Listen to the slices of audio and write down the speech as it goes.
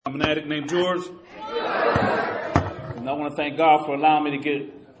I'm an addict named George, and I want to thank God for allowing me to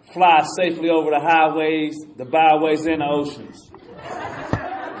fly safely over the highways, the byways, and the oceans.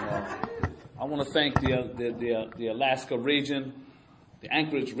 I want to thank the Alaska region, the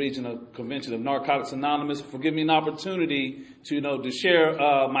Anchorage Regional Convention of Narcotics Anonymous for giving me an opportunity to share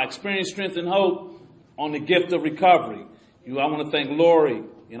my experience, strength, and hope on the gift of recovery. I want to thank Lori,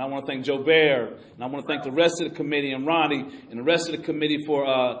 and I want to thank Joe Bear, and I want to thank the rest of the committee and Ronnie and the rest of the committee for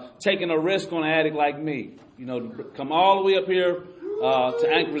taking a risk on an addict like me. To come all the way up here to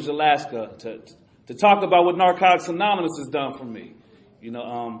Anchorage, Alaska, to talk about what Narcotics Anonymous has done for me.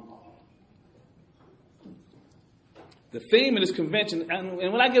 The theme of this convention, and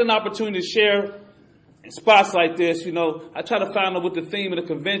when I get an opportunity to share in spots like this, I try to find out what the theme of the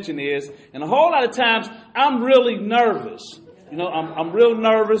convention is. And a whole lot of times, I'm really nervous. I'm real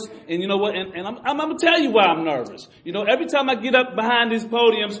nervous, and you know what? And I'm going to tell you why I'm nervous. Every time I get up behind these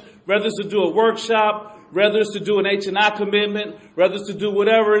podiums, whether it's to do a workshop, whether it's to do an H&I commitment, whether it's to do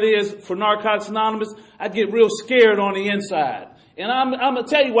whatever it is for Narcotics Anonymous, I get real scared on the inside. And I'm going to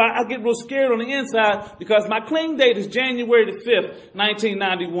tell you why I get real scared on the inside, because my clean date is January the 5th,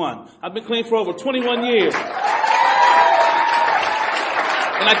 1991. I've been clean for over 21 years. And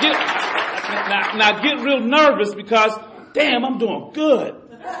I get real nervous because, damn, I'm doing good.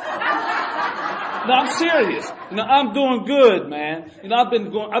 No, I'm serious. I'm doing good, man.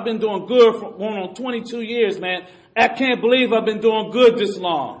 I've been doing good for going on 22 years, man. I can't believe I've been doing good this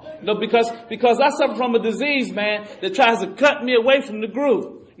long. Because I suffer from a disease, man, that tries to cut me away from the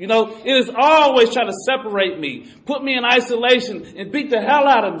group. It is always trying to separate me, put me in isolation, and beat the hell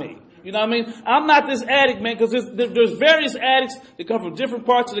out of me. You know what I mean? I'm not this addict, man, because there's various addicts that come from different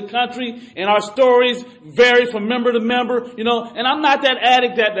parts of the country, and our stories vary from member to member, and I'm not that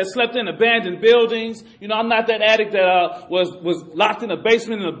addict that slept in abandoned buildings. I'm not that addict that was locked in a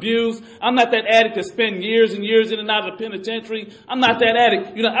basement and abused. I'm not that addict that spent years and years in and out of the penitentiary. I'm not that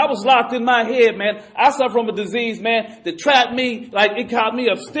addict. I was locked in my head, man. I suffer from a disease, man, that trapped me like it caught me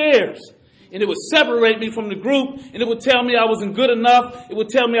upstairs. And it would separate me from the group, and it would tell me I wasn't good enough. It would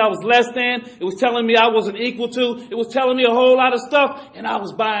tell me I was less than. It was telling me I wasn't equal to. It was telling me a whole lot of stuff, and I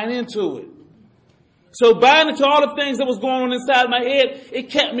was buying into it. So buying into all the things that was going on inside my head, it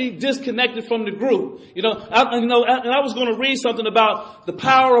kept me disconnected from the group. And I was going to read something about the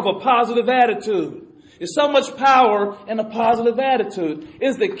power of a positive attitude. There's so much power in a positive attitude.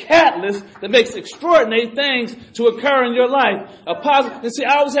 It's the catalyst that makes extraordinary things to occur in your life. I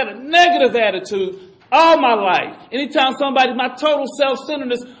always had a negative attitude all my life. Anytime my total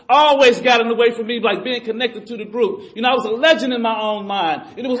self-centeredness always got in the way for me, like being connected to the group. I was a legend in my own mind,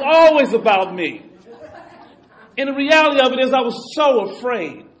 and it was always about me. And the reality of it is I was so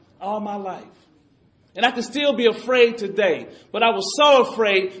afraid all my life. And I can still be afraid today. But I was so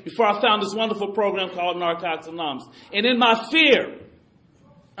afraid before I found this wonderful program called Narcotics Anonymous. And in my fear,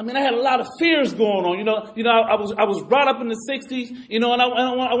 I had a lot of fears going on. I was brought up in the 60s, and I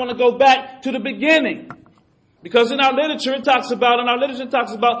want to go back to the beginning. Because in our literature it talks about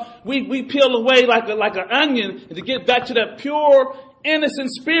we peel away like an onion to get back to that pure, innocent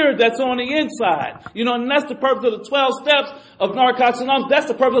spirit that's on the inside. And that's the purpose of the 12 steps of Narcotics Anonymous. That's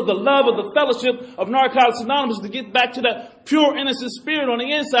the purpose of the love of the fellowship of Narcotics Anonymous, to get back to that pure, innocent spirit on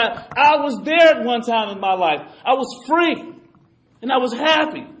the inside. I was there at one time in my life. I was free, and I was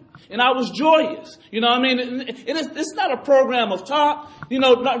happy, and I was joyous. It's not a program of talk.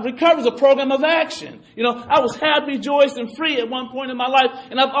 Recovery is a program of action. I was happy, joyous, and free at one point in my life.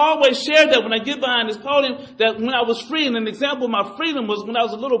 And I've always shared that when I get behind this podium, that when I was free, and an example of my freedom was when I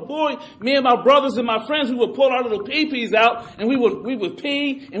was a little boy, me and my brothers and my friends, we would pull our little pee-pees out, and we would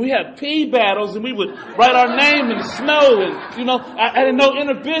pee, and we had pee battles, and we would write our name in the snow, and, I had no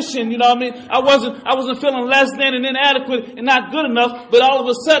inhibition, I wasn't feeling less than and inadequate and not good enough, but all of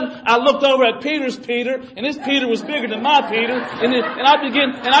a sudden, I looked over at Peter's Peter, and his Peter was bigger than my Peter, and I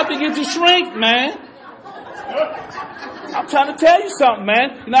began to shrink, man. I'm trying to tell you something,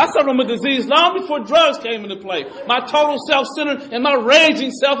 man. I suffered from a disease long before drugs came into play. My total self-centered and my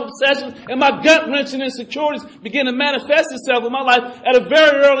raging self-obsession and my gut-wrenching insecurities began to manifest itself in my life at a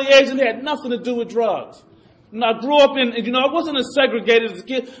very early age, and it had nothing to do with drugs. I grew up I wasn't as segregated as a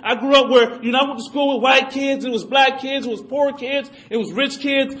kid. I grew up where, I went to school with white kids, it was black kids, it was poor kids, it was rich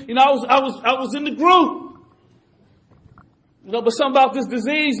kids. I was in the group. But something about this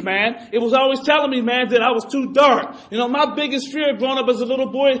disease, man, it was always telling me, man, that I was too dark. My biggest fear growing up as a little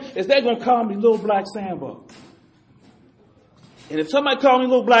boy is they're going to call me Little Black Sambo. And if somebody call me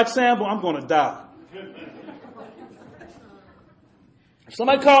Little Black Sambo, I'm going to die. If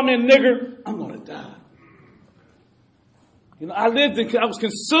somebody call me a nigger, I'm going to die. I was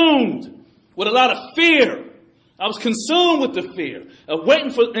consumed with a lot of fear. I was consumed with the fear of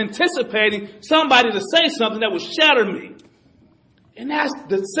anticipating somebody to say something that would shatter me. And that's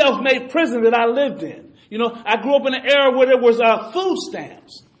the self-made prison that I lived in. I grew up in an era where there was food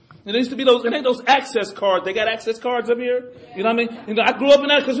stamps. And there used to be those access cards. They got access cards up here. You know what I mean? I grew up in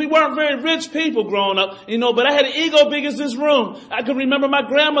that because we weren't very rich people growing up, but I had an ego big as this room. I can remember my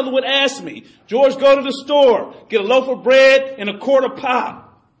grandmother would ask me, George, go to the store, get a loaf of bread and a quart of pop.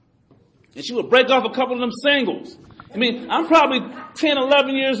 And she would break off a couple of them singles. I'm probably 10,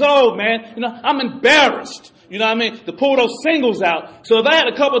 11 years old, man. I'm embarrassed. To pull those singles out. So if I had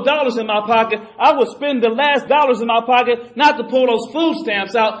a couple of dollars in my pocket, I would spend the last dollars in my pocket not to pull those food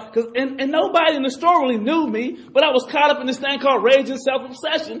stamps out. And nobody in the store really knew me, but I was caught up in this thing called rage and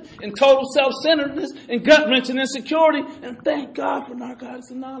self-obsession and total self-centeredness and gut-wrenching insecurity. And thank God for Narcotics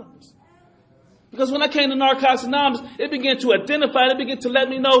Anonymous. Because when I came to Narcotics Anonymous, it began to let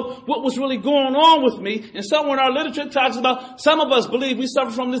me know what was really going on with me. And somewhere in our literature it talks about some of us believe we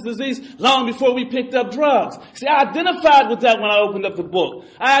suffer from this disease long before we picked up drugs. See, I identified with that when I opened up the book.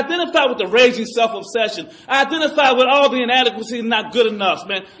 I identified with the raging self-obsession. I identified with all the inadequacy and not good enough,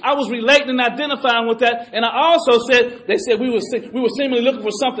 man. I was relating and identifying with that. And I also they said we were seemingly looking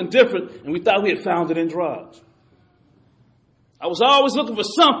for something different, and we thought we had found it in drugs. I was always looking for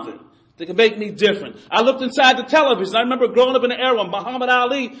something that could make me different. I looked inside the television. I remember growing up in an era when Muhammad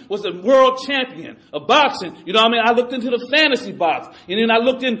Ali was the world champion of boxing. I looked into the fantasy box. And then I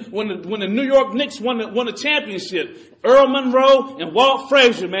looked in when the New York Knicks won the championship. Earl Monroe and Walt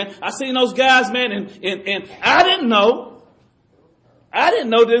Frazier, man. I seen those guys, man, and I didn't know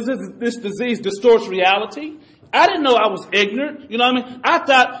this disease distorts reality. I didn't know I was ignorant. I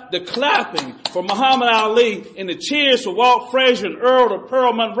thought the clapping for Muhammad Ali and the cheers for Walt Frazier and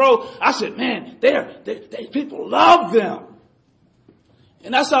Earl Monroe, I said, man, people love them.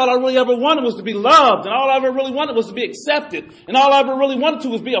 And that's all I really ever wanted was to be loved. And all I ever really wanted was to be accepted. And all I ever really wanted to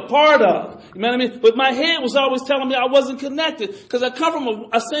was be a part of. You know what I mean? But my head was always telling me I wasn't connected because I come from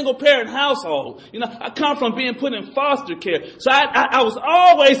a single parent household. I come from being put in foster care. So I was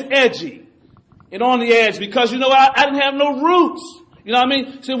always edgy and on the edge because, I didn't have no roots.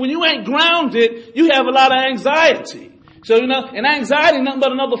 So when you ain't grounded, you have a lot of anxiety. So, and anxiety is nothing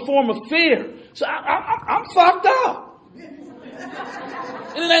but another form of fear. So I'm fucked up.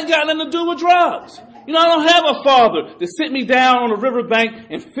 And it ain't got nothing to do with drugs. I don't have a father to sit me down on a riverbank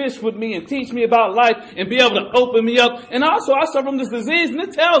and fish with me and teach me about life and be able to open me up. And also I suffer from this disease, and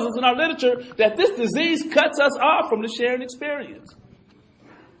it tells us in our literature that this disease cuts us off from the shared experience.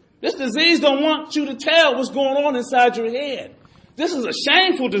 This disease don't want you to tell what's going on inside your head. This is a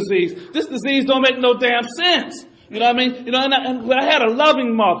shameful disease. This disease don't make no damn sense. You know what I mean? And I had a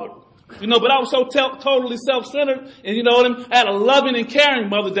loving mother. But I was so totally self-centered, and I had a loving and caring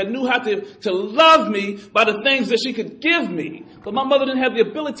mother that knew how to love me by the things that she could give me. But my mother didn't have the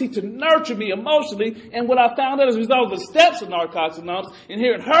ability to nurture me emotionally, and what I found out as a result of the steps of Narcotics Anonymous and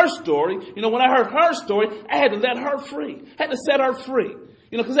hearing her story, when I heard her story, I had to let her free. I had to set her free.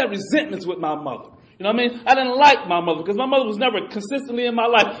 Because I had resentments with my mother. I didn't like my mother because my mother was never consistently in my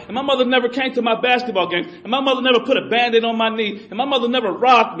life. And my mother never came to my basketball games. And my mother never put a Band-Aid on my knee. And my mother never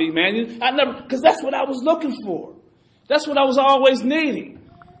rocked me, man. Because that's what I was looking for. That's what I was always needing.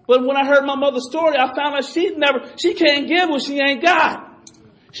 But when I heard my mother's story, I found out she can't give what she ain't got.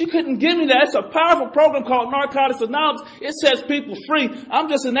 She couldn't give me that. It's a powerful program called Narcotics Anonymous. It sets people free. I'm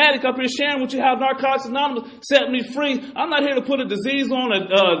just an addict up here sharing with you how Narcotics Anonymous set me free. I'm not here to put a disease on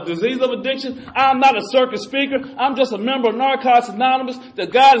a disease of addiction. I'm not a circus speaker. I'm just a member of Narcotics Anonymous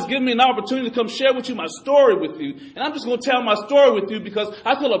that God has given me an opportunity to come share with you my story with you. And I'm just going to tell my story with you because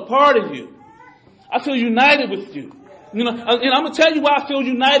I feel a part of you. I feel united with you. And I'm going to tell you why I feel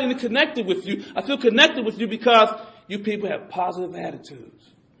united and connected with you. I feel connected with you because you people have positive attitudes.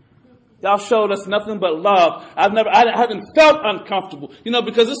 Y'all showed us nothing but love. I haven't felt uncomfortable,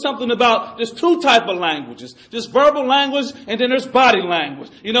 because it's something about, there's two type of languages. There's verbal language and then there's body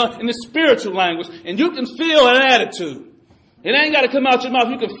language, and the spiritual language. And you can feel an attitude. It ain't got to come out your mouth.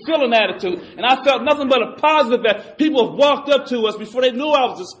 You can feel an attitude. And I felt nothing but a positive that people have walked up to us before they knew I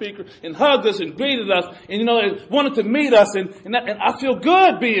was a speaker and hugged us and greeted us and, and wanted to meet us. And I feel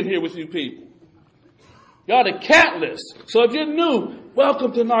good being here with you people. Y'all the catalyst. So if you're new,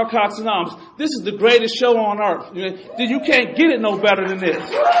 welcome to Narcotics Anonymous. This is the greatest show on earth. You can't get it no better than this.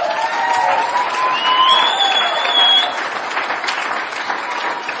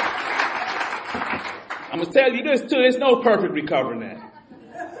 I'm going to tell you this too. There's no perfect recovery net.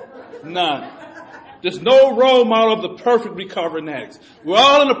 None. There's no role model of the perfect recovering addicts. We're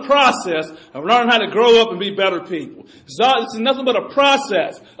all in the process of learning how to grow up and be better people. This is nothing but a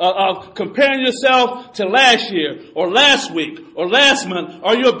process of comparing yourself to last year or last week or last month.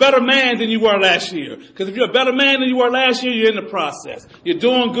 Are you a better man than you were last year? Because if you're a better man than you were last year, you're in the process. You're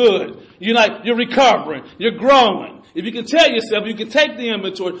doing good. You're recovering. You're growing. If you can tell yourself, you can take the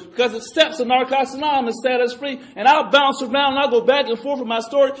inventory, because the steps of Narcotics Anonymous set us free. And I'll bounce around and I'll go back and forth with my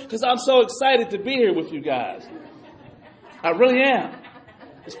story because I'm so excited to be here with you guys. I really am.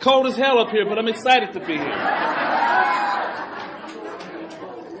 It's cold as hell up here, but I'm excited to be here.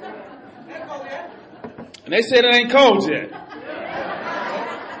 And they said it ain't cold yet.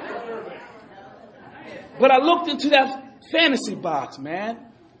 But I looked into that fantasy box, man.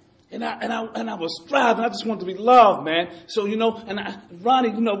 And I was striving. I just wanted to be loved, man. So,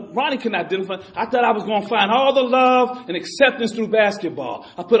 Ronnie can identify. I thought I was going to find all the love and acceptance through basketball.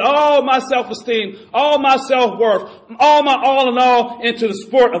 I put all my self-esteem, all my self-worth, all my all in all into the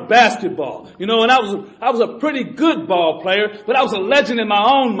sport of basketball. And I was a pretty good ball player, but I was a legend in my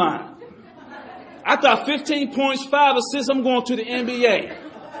own mind. I thought 15 points, 5 assists, I'm going to the NBA.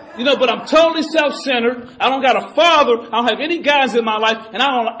 But I'm totally self-centered. I don't got a father. I don't have any guys in my life, and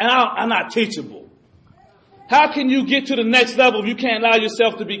I'm not teachable. How can you get to the next level if you can't allow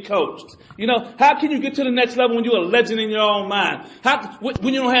yourself to be coached? How can you get to the next level when you're a legend in your own mind?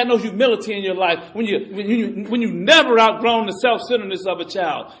 When you don't have no humility in your life? When you never outgrown the self-centeredness of a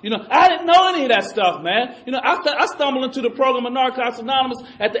child? I didn't know any of that stuff, man. I stumbled into the program of Narcotics Anonymous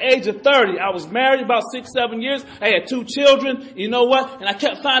at the age of 30. I was married about 6-7 years. I had 2 children. You know what? And I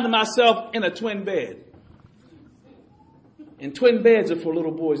kept finding myself in a twin bed. And twin beds are for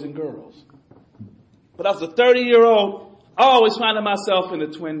little boys and girls. But I was a 30-year-old, always finding myself in a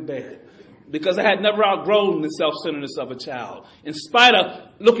twin bed. Because I had never outgrown the self-centeredness of a child. In spite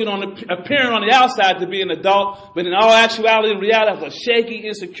of appearing on the outside to be an adult, but in all actuality and reality, I was a shaky,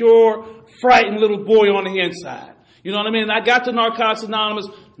 insecure, frightened little boy on the inside. You know what I mean? And I got to Narcotics Anonymous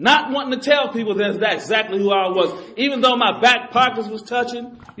not wanting to tell people that's exactly who I was. Even though my back pockets was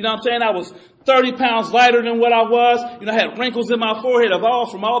touching, you know what I'm saying? I was 30 pounds lighter than what I was. I had wrinkles in my forehead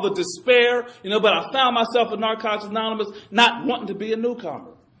from all the despair, but I found myself at Narcotics Anonymous not wanting to be a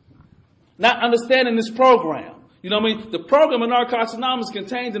newcomer. Not understanding this program. The program of Narcotics Anonymous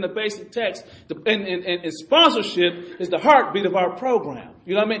contained in the basic text, and sponsorship is the heartbeat of our program.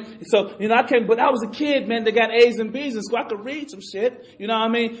 You know what I mean? So, but I was a kid, man, that got A's and B's, and so I could read some shit. You know what I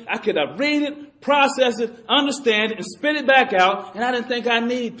mean? I could read it, process it, understand it, and spit it back out, and I didn't think I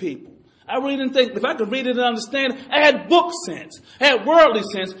need people. I really didn't think, if I could read it and understand it, I had book sense, I had worldly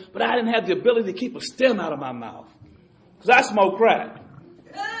sense, but I didn't have the ability to keep a stem out of my mouth. Because I smoked crack.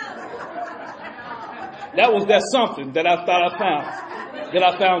 That was that something that I thought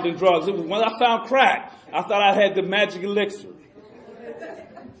I found in drugs. It was when I found crack, I thought I had the magic elixir.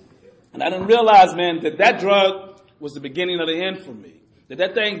 And I didn't realize, man, that drug was the beginning of the end for me.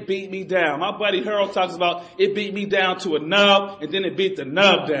 That thing beat me down. My buddy Harold talks about it beat me down to a nub, and then it beat the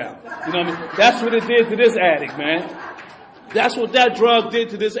nub down. You know what I mean? That's what it did to this addict, man. That's what that drug did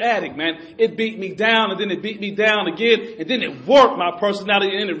to this addict, man. It beat me down, and then it beat me down again, and then it warped my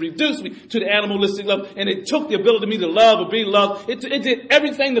personality, and it reduced me to the animalistic level, and it took the ability of me to love or be loved. It did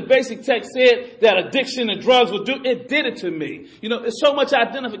everything the basic text said that addiction and drugs would do. It did it to me. There's so much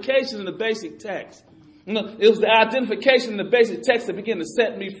identification in the basic text. It was the identification in the basic text that began to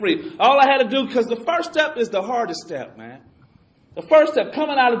set me free. All I had to do, because the first step is the hardest step, man. The first step,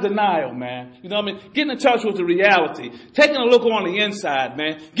 coming out of denial, man. You know what I mean? Getting in touch with the reality. Taking a look on the inside,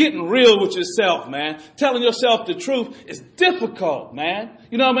 man. Getting real with yourself, man. Telling yourself the truth is difficult, man.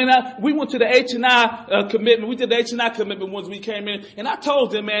 You know what I mean? We went to the H&I commitment. We did the H&I commitment once we came in. And I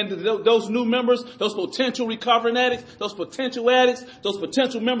told them, man, those new members, those potential recovering addicts, those potential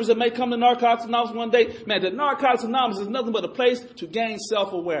members that may come to Narcotics Anonymous one day, man, that Narcotics Anonymous is nothing but a place to gain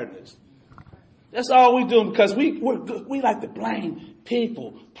self-awareness. That's all we do, because we like to blame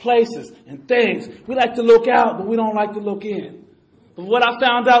people, places, and things. We like to look out, but we don't like to look in. But what I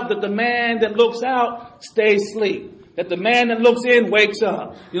found out, that the man that looks out stays asleep. That the man that looks in wakes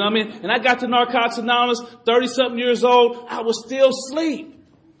up. You know what I mean? And I got to Narcotics Anonymous, 30-something years old. I was still asleep.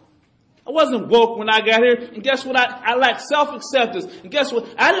 I wasn't woke when I got here. And guess what? I lacked self-acceptance. And guess what?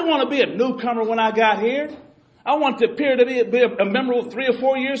 I didn't want to be a newcomer when I got here. I wanted to appear to be a member of 3 or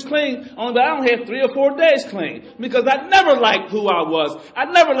 4 years clean, only that I only had 3 or 4 days clean. Because I never liked who I was. I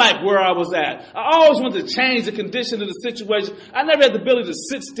never liked where I was at. I always wanted to change the condition of the situation. I never had the ability to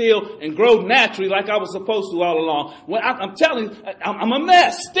sit still and grow naturally like I was supposed to all along. When I'm telling you, I'm a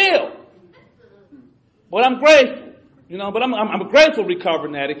mess still. But I'm grateful. You know, but I'm a grateful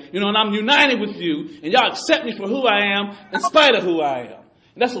recovering addict, you know, and I'm united with you, and y'all accept me for who I am in spite of who I am.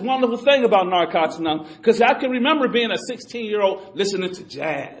 And that's a wonderful thing about Narcotics Anonymous, because I can remember being a 16-year-old listening to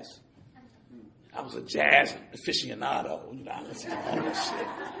jazz. I was a jazz aficionado, you know, I listened to all that shit.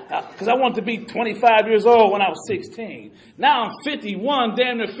 Because I wanted to be 25 years old when I was 16. Now I'm 51,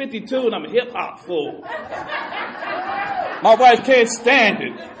 damn near 52, and I'm a hip-hop fool. My wife can't stand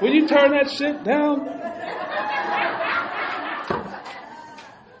it. Will you turn that shit down?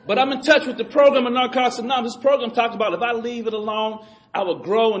 But I'm in touch with the program of Narcotics Anonymous. This program talks about if I leave it alone, I will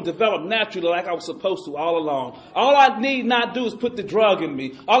grow and develop naturally like I was supposed to all along. All I need not do is put the drug in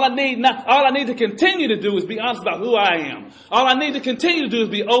me. All I need to continue to do is be honest about who I am. All I need to continue to do is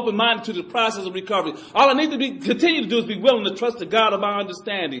be open-minded to the process of recovery. All I need to continue to do is be willing to trust the God of my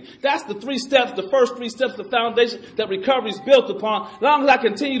understanding. That's the 3 steps, the first 3 steps, the foundation that recovery is built upon. As long as I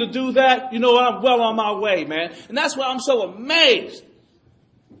continue to do that, you know, I'm well on my way, man. And that's why I'm so amazed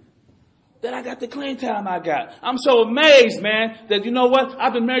that I got the clean time I got. I'm so amazed, man, that you know what?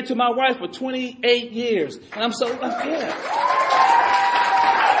 I've been married to my wife for 28 years. And I'm so, yeah.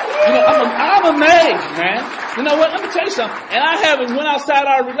 You know, I'm amazed, man. You know what? Let me tell you something. And I haven't went outside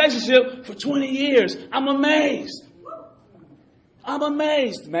our relationship for 20 years. I'm amazed. I'm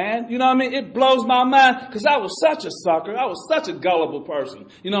amazed, man. You know what I mean? It blows my mind because I was such a sucker. I was such a gullible person.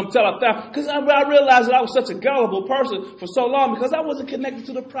 You know, until I found, because I realized that I was such a gullible person for so long because I wasn't connected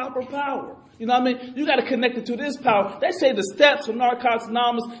to the proper power. You know what I mean? You got to connect it to this power. They say the steps of Narcotics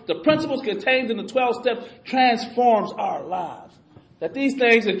Anonymous, the principles contained in the 12 steps transforms our lives. That these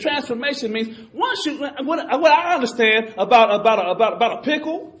things, and transformation means once you, what I understand about a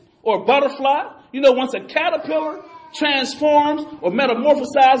pickle or a butterfly, you know, once a caterpillar transforms or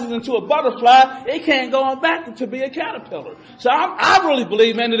metamorphosizes into a butterfly, it can't go on back to be a caterpillar. So I really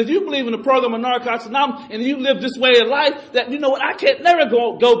believe, man, that if you believe in the program of Narcotics Anonymous and you live this way in life, that, you know what, I can't never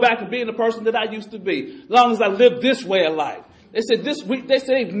go back to being the person that I used to be, as long as I live this way of life. They said they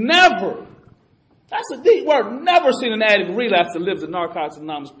say never, that's a deep word, never seen an addict relapse that lives the Narcotics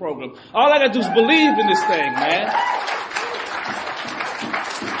Anonymous program. All I gotta do is believe in this thing, man.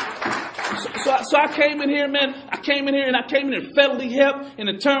 So I came in here, man. I came in here federally hip and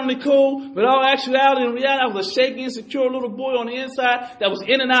eternally cool. But all actuality and reality, I was a shaky, insecure little boy on the inside that was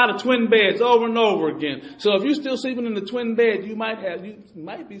in and out of twin beds over and over again. So if you're still sleeping in the twin bed, you might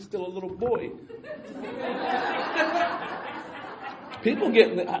be still a little boy. People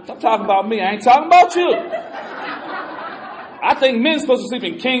I'm talking about me. I ain't talking about you. I think men's supposed to sleep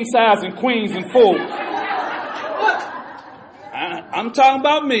in king size and queens and fools. I'm talking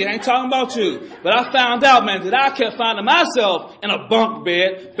about me. I ain't talking about you. But I found out, man, that I kept finding myself in a bunk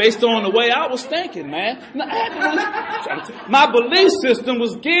bed based on the way I was thinking, man. My belief system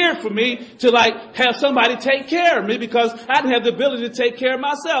was geared for me to, like, have somebody take care of me because I didn't have the ability to take care of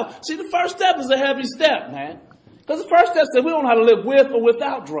myself. See, the first step is a heavy step, man. Because the first step said we don't know how to live with or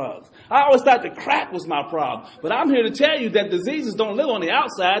without drugs. I always thought that crack was my problem. But I'm here to tell you that diseases don't live on the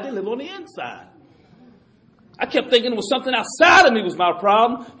outside, they live on the inside. I kept thinking it was something outside of me was my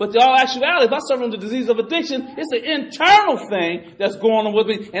problem, but in all actuality, if I suffer from the disease of addiction, it's an internal thing that's going on with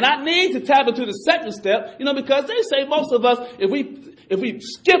me, and I need to tap into the second step, you know, because they say most of us, if we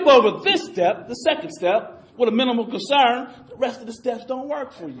skip over this step, the second step, with a minimal concern, the rest of the steps don't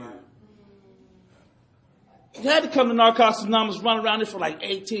work for you. You had to come to Narcotics Anonymous, run around here for like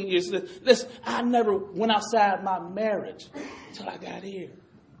 18 years. Listen, I never went outside my marriage until I got here.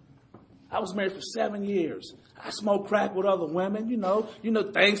 I was married for 7 years. I smoked crack with other women, you know,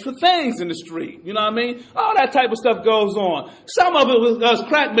 things for things in the street. You know what I mean? All that type of stuff goes on. Some of it was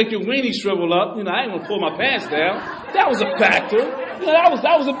crack make your weenie shrivel up. You know, I ain't gonna pull my pants down. That was a factor. You know,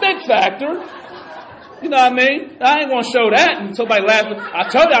 that was a big factor. You know what I mean? I ain't gonna show that and somebody laughing. I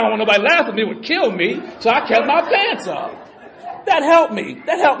told you I don't want nobody laughing at me, it would kill me. So I kept my pants up. That helped me.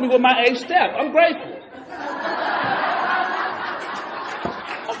 That helped me with my 8th step. I'm grateful.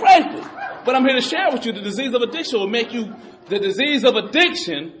 I'm grateful. But I'm here to share with you the disease of addiction will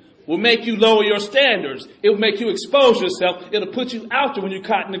make you lower your standards. It will make you expose yourself. It'll put you out there when you're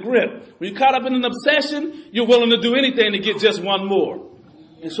caught in the grip. When you're caught up in an obsession, you're willing to do anything to get just one more.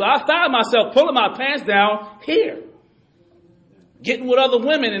 And so I found myself pulling my pants down here, getting with other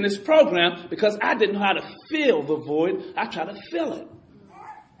women in this program because I didn't know how to fill the void. I tried to fill it.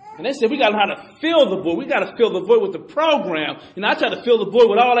 And they said, we got to know how to fill the void. We got to fill the void with the program. You know, I tried to fill the void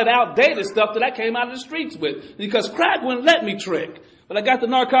with all that outdated stuff that I came out of the streets with because crack wouldn't let me trick. But I got the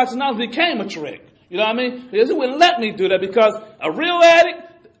Narcotics Anonymous, it became a trick. You know what I mean? Because it wouldn't let me do that because a real addict,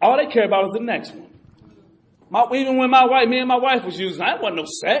 all they care about is the next one. Even when me and my wife was using, I didn't want no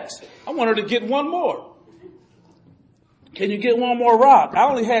sex. I wanted her to get one more. Can you get one more rock? I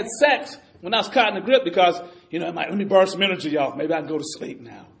only had sex when I was caught in the grip because, let me burn some energy off. Maybe I can go to sleep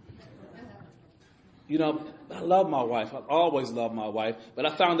now. I love my wife. I've always loved my wife. But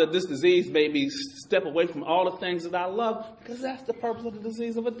I found that this disease made me step away from all the things that I love because that's the purpose of the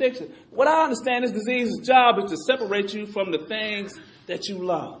disease of addiction. What I understand, this disease's job is to separate you from the things that you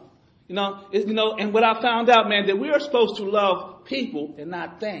love. And what I found out, man, that we are supposed to love people and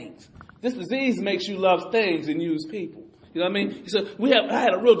not things. This disease makes you love things and use people. You know what I mean? So I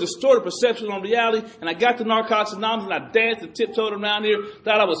had a real distorted perception on reality, and I got to Narcotics Anonymous, and I danced and tiptoed around here,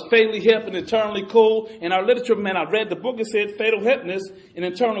 thought I was fatally hip and eternally cool. In our literature, man, I read the book and said fatal hipness and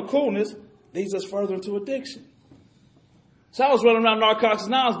eternal coolness leads us further into addiction. So I was running around Narcotics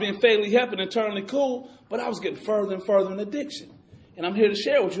Anonymous being fatally hip and eternally cool, but I was getting further and further in addiction. And I'm here to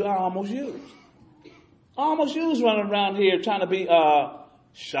share with you I almost used running around here trying to be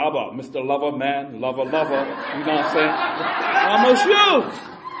Shabba, Mr. Lover Man, lover. You know what I'm saying? Almost used.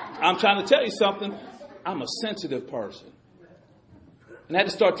 I'm trying to tell you something. I'm a sensitive person. And I had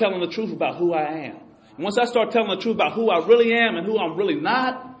to start telling the truth about who I am. And once I start telling the truth about who I really am and who I'm really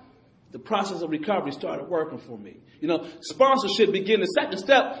not, the process of recovery started working for me. Sponsorship begins. The second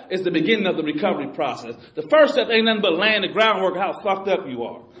step is the beginning of the recovery process. The first step ain't nothing but laying the groundwork of how fucked up you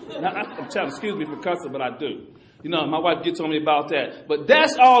are. I'm telling, excuse me for cussing, but I do. My wife gets on me about that. But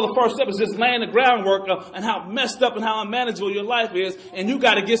that's all the first step is just laying the groundwork of and how messed up and how unmanageable your life is. And you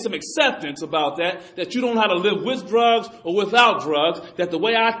got to get some acceptance about that you don't know how to live with drugs or without drugs, that the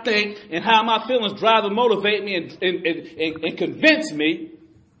way I think and how my feelings drive and motivate me and convince me.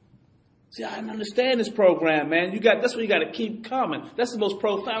 See, I didn't understand this program, man. That's where you got to keep coming. That's the most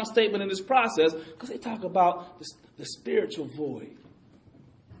profound statement in this process because they talk about the spiritual void,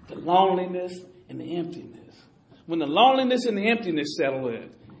 the loneliness and the emptiness. When the loneliness and the emptiness settle in,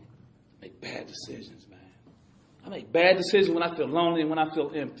 I make bad decisions, man. I make bad decisions when I feel lonely and when I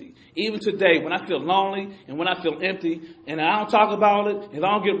feel empty. Even today, when I feel lonely and when I feel empty, and I don't talk about it, if I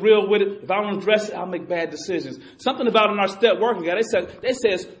don't get real with it, if I don't address it, I'll make bad decisions. Something about in our step working guy, they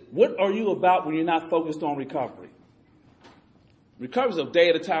says, what are you about when you're not focused on recovery? Recovery is a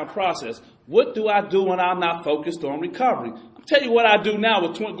day-at-a-time process. What do I do when I'm not focused on recovery? I'll tell you what I do now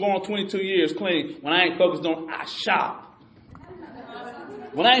with going 22 years clean. When I ain't focused on, I shop.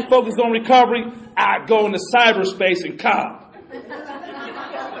 When I ain't focused on recovery, I go into cyberspace and cop.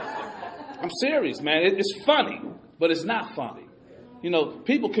 I'm serious, man. It's funny, but it's not funny.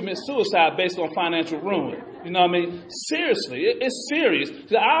 People commit suicide based on financial ruin. You know what I mean? Seriously, it's serious.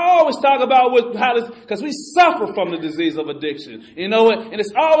 I always talk about because we suffer from the disease of addiction. You know what? And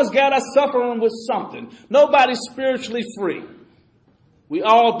it's always got us suffering with something. Nobody's spiritually free. We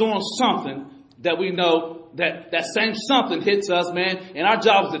all doing something that we know that same something hits us, man. And our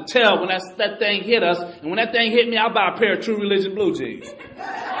job is to tell when that thing hit us. And when that thing hit me, I'll buy a pair of True Religion blue jeans.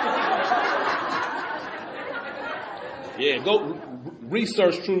 Yeah, go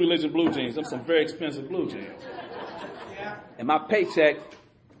research True Religion blue jeans. Them some very expensive blue jeans. And my paycheck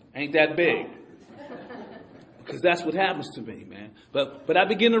ain't that big. Because that's what happens to me, man. But I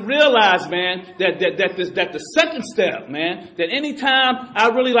begin to realize, man, that the second step, man, that anytime I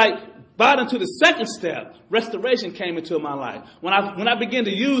really bought into the second step, restoration came into my life. When I began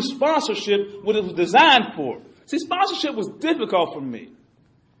to use sponsorship, what it was designed for. See, sponsorship was difficult for me.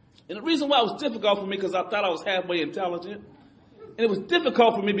 And the reason why it was difficult for me because I thought I was halfway intelligent. And it was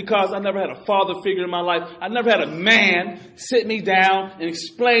difficult for me because I never had a father figure in my life. I never had a man sit me down and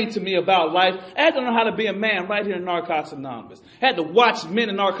explain to me about life. I had to learn how to be a man right here in Narcotics Anonymous. I had to watch men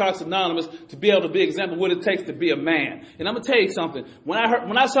in Narcotics Anonymous to be able to be an example of what it takes to be a man. And I'm going to tell you something. When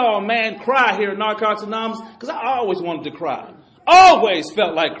I saw a man cry here in Narcotics Anonymous, because I always wanted to cry. Always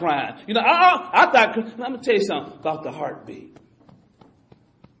felt like crying. I thought, I'm going to tell you something about the heartbeat.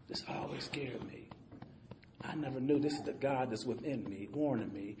 This always scared me. I never knew this is the God that's within me,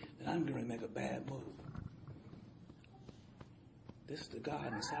 warning me that I'm going to make a bad move. This is the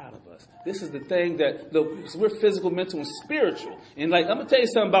God inside of us. This is the thing that we're physical, mental, and spiritual. And I'm going to tell you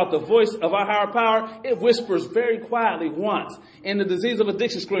something about the voice of our higher power. It whispers very quietly once. And the disease of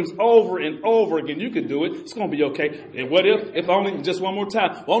addiction screams over and over again. You can do it. It's going to be okay. And what if only just one more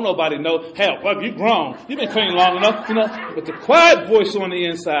time? Won't nobody know? Hell, well, you've grown. You've been clean long enough, But the quiet voice on the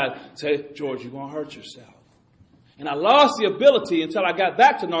inside say, George, you're going to hurt yourself. And I lost the ability until I got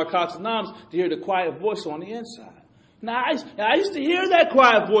back to Narcotics Anonymous to hear the quiet voice on the inside. Now, I used to hear that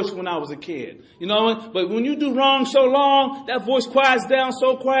quiet voice when I was a kid, but when you do wrong so long, that voice quiets down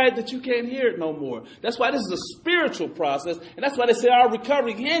so quiet that you can't hear it no more. That's why this is a spiritual process, and that's why they say our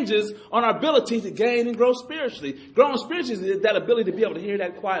recovery hinges on our ability to gain and grow spiritually. Growing spiritually is that ability to be able to hear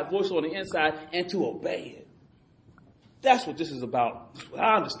that quiet voice on the inside and to obey it. That's what this is about. That's what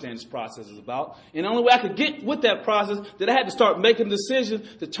I understand this process is about. And the only way I could get with that process, that I had to start making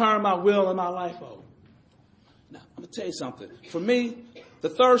decisions to turn my will and my life over. Now, I'm going to tell you something. For me, the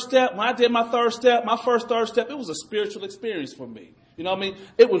third step, when I did my first third step, it was a spiritual experience for me. You know what I mean?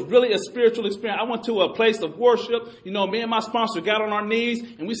 It was really a spiritual experience. I went to a place of worship. You know, me and my sponsor got on our knees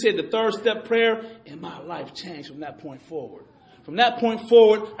and we said the third step prayer, and my life changed from that point forward. From that point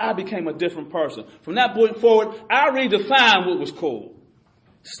forward, I became a different person. From that point forward, I redefined what was cool.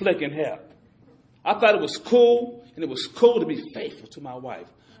 Slick and hip. I thought it was cool, and it was cool to be faithful to my wife.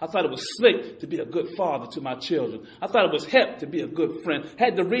 I thought it was slick to be a good father to my children. I thought it was hip to be a good friend.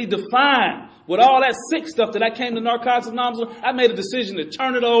 Had to redefine with all that sick stuff that I came to Narcotics Anonymous. I made a decision to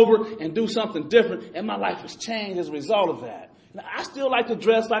turn it over and do something different, and my life was changed as a result of that. Now, I still like to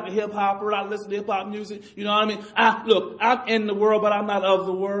dress like a hip hopper. I listen to hip hop music. You know what I mean? I'm in the world, but I'm not of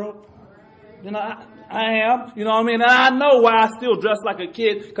the world. You know, I am. You know what I mean? And I know why I still dress like a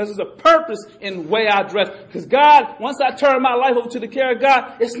kid, because there's a purpose in the way I dress. Because God, once I turn my life over to the care of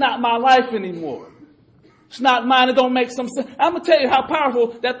God, it's not my life anymore. It's not mine. It don't make some sense. I'm going to tell you how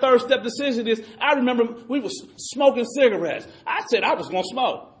powerful that third step decision is. I remember we were smoking cigarettes. I said I was going to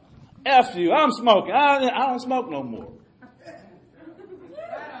smoke. F you. I'm smoking. I don't smoke no more.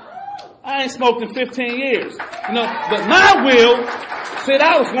 I ain't smoked in 15 years. You know, but my will said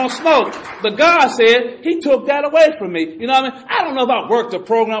I was going to smoke. But God said He took that away from me. You know what I mean? I don't know if I worked the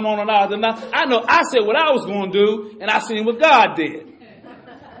program on or not. I know I said what I was going to do, and I seen what God did.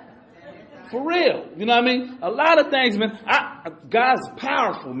 For real. You know what I mean? A lot of things, man. God's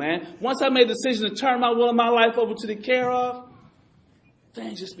powerful, man. Once I made the decision to turn my will and my life over to the care of,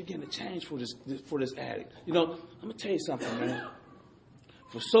 things just began to change for this addict. You know, I'm going to tell you something, man.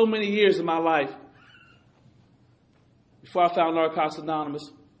 For so many years in my life, before I found Narcotics Anonymous,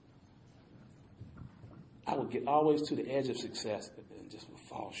 I would get always to the edge of success and just would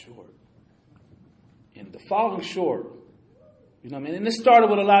fall short. And the falling short, you know what I mean? And it started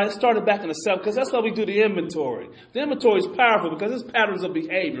with a lot. It started back in the 70s, because that's why we do the inventory. The inventory is powerful because it's patterns of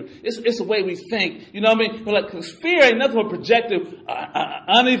behavior. It's the way we think. You know what I mean? Like, cause fear ain't nothing but projective,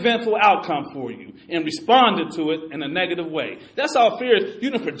 uneventful outcome for you, and responded to it in a negative way. That's all fear is.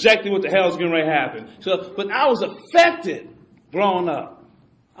 You done projected what the hell's going to happen. So, but I was affected growing up.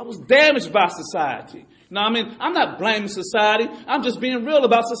 I was damaged by society. You know what I mean? I'm not blaming society. I'm just being real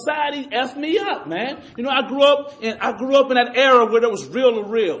about society effed me up, man. You know, I grew up in that era where there was reel to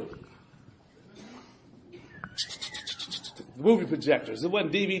reel. Movie projectors. It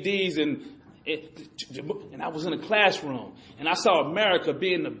wasn't DVDs, and I was in a classroom, and I saw America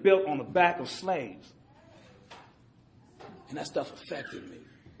being built on the back of slaves. And that stuff affected me.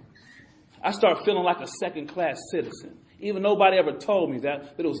 I started feeling like a second-class citizen. Even nobody ever told me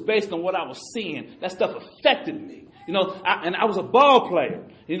that, but it was based on what I was seeing. That stuff affected me. You know, I was a ball player.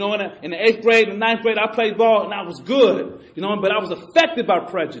 You know, in the 8th grade and 9th grade, I played ball and I was good. You know, but I was affected by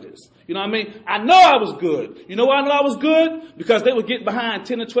prejudice. You know what I mean? I know I was good. You know why I know I was good? Because they would get behind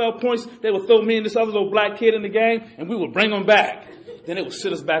 10 or 12 points. They would throw me and this other little black kid in the game, and we would bring them back. Then they would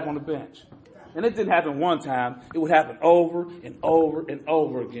sit us back on the bench. And it didn't happen one time. It would happen over and over and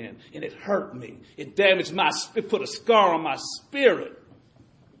over again. And it hurt me. It damaged it put a scar on my spirit.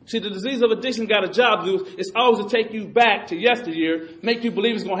 See, the disease of addiction got a job to do. It's always to take you back to yesteryear, make you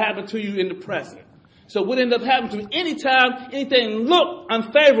believe it's going to happen to you in the present. So what ended up happening to me, anytime anything looked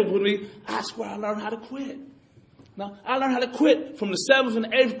unfavorable to me, I swear I learned how to quit. Now, I learned how to quit. From the 7th and the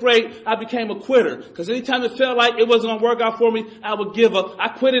 8th grade, I became a quitter. Because anytime it felt like it wasn't going to work out for me, I would give up. I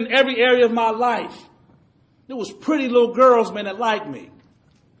quit in every area of my life. There was pretty little girls, man, that liked me.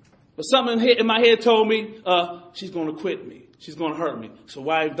 But something in my head told me, she's going to quit me. She's going to hurt me. So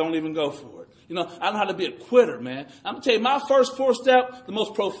why don't even go for it? You know, I know how to be a quitter, man. I'm going to tell you, my first 4 step, the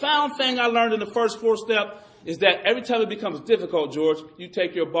most profound thing I learned in the first 4 step is that every time it becomes difficult, George, you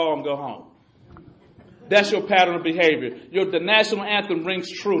take your ball and go home. That's your pattern of behavior. The national anthem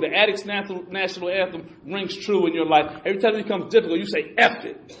rings true. The addict's national anthem rings true in your life. Every time it becomes difficult, you say, F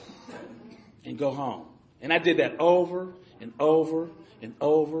it, and go home. And I did that over and over and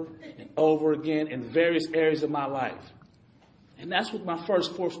over and over again in various areas of my life. And that's what my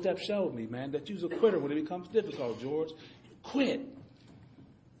first 4 steps showed me, man, that you're a quitter when it becomes difficult, George. You quit.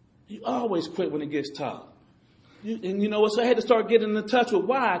 You always quit when it gets tough. And you know what? So I had to start getting in touch with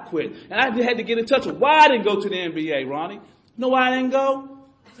why I quit. And I had to get in touch with why I didn't go to the NBA, Ronnie. You know why I didn't go?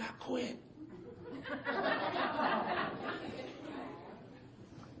 Because I quit.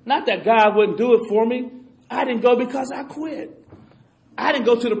 Not that God wouldn't do it for me. I didn't go because I quit. I didn't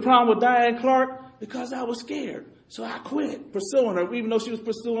go to the prom with Diane Clark because I was scared. So I quit pursuing her, even though she was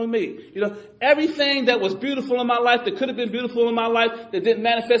pursuing me. Everything that was beautiful in my life, that could have been beautiful in my life, that didn't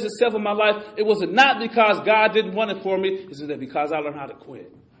manifest itself in my life, it was not because God didn't want it for me. It's because I learned how to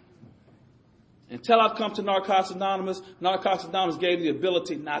quit. Until I've come to Narcotics Anonymous, Narcotics Anonymous gave me the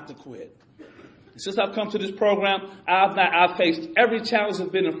ability not to quit. And since I've come to this program, I've faced every challenge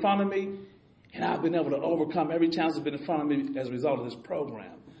that's been in front of me, and I've been able to overcome every challenge that's been in front of me as a result of this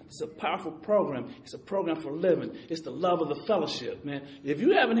program. It's a powerful program. It's a program for living. It's the love of the fellowship, man. If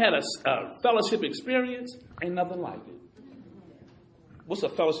you haven't had a fellowship experience, ain't nothing like it. What's a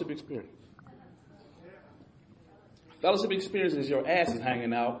fellowship experience? Fellowship experience is your ass is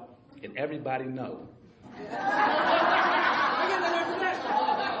hanging out and everybody know.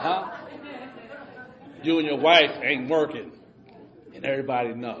 Huh? You and your wife ain't working and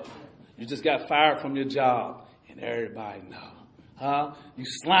everybody know. You just got fired from your job and everybody know. Huh? You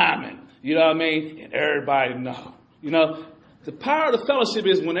sliming, you know what I mean? And everybody know. The power of the fellowship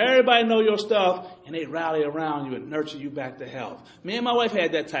is when everybody know your stuff and they rally around you and nurture you back to health. Me and my wife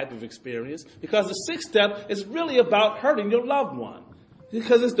had that type of experience because the sixth step is really about hurting your loved one.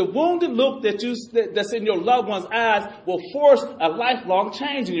 Because it's the wounded look that's in your loved one's eyes will force a lifelong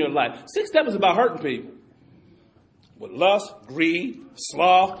change in your life. Sixth step is about hurting people. With lust, greed,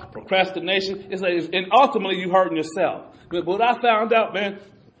 sloth, procrastination, and ultimately you hurting yourself. But what I found out, man,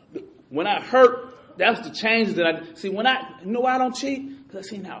 when I hurt, that's the changes that I see. When I don't cheat, because I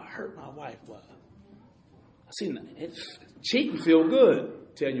seen how hurt my wife was. I seen cheating feel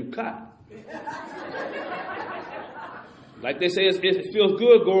good till you caught. Like they say, it feels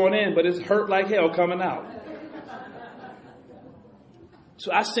good going in, but it's hurt like hell coming out.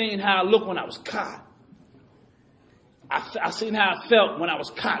 So I seen how I looked when I was caught. I seen how I felt when I was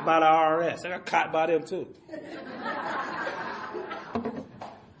caught by the IRS. I got caught by them too.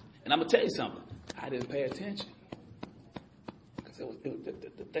 And I'm going to tell you something. I didn't pay attention. Because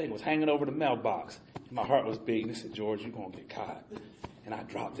the thing was hanging over the mailbox. And my heart was beating. They said, George, you're going to get caught. And I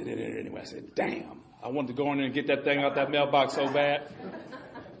dropped it in there anyway. I said, damn. I wanted to go in there and get that thing out that mailbox so bad.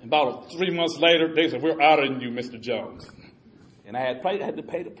 And about 3 months later, they said, we're auditing you, Mr. Jones. And I had to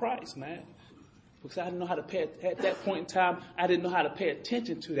pay the price, man. Because I didn't know how to pay, at that point in time, I didn't know how to pay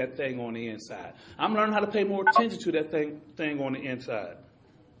attention to that thing on the inside. I'm learning how to pay more attention to that thing on the inside.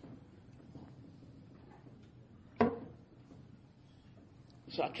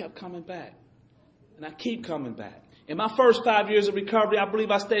 So I kept coming back. And I keep coming back. In my first 5 years of recovery, I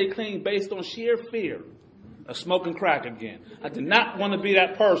believe I stayed clean based on sheer fear of smoking crack again. I did not want to be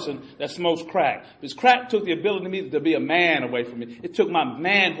that person that smokes crack. Because crack took the ability to be a man away from me. It took my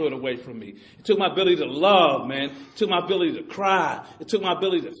manhood away from me. It took my ability to love, man. It took my ability to cry. It took my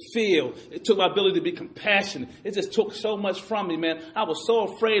ability to feel. It took my ability to be compassionate. It just took so much from me, man. I was so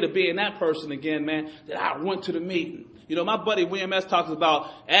afraid of being that person again, man, that I went to the meeting. My buddy William S. talks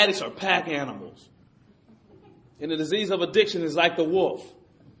about addicts are pack animals. And the disease of addiction is like the wolf.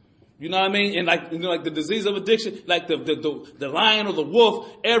 You know what I mean? And like the disease of addiction, like the lion or the wolf,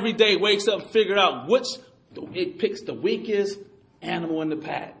 every day wakes up and figures out it picks the weakest animal in the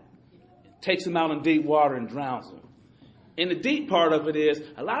pack, takes him out in deep water and drowns him. And the deep part of it is,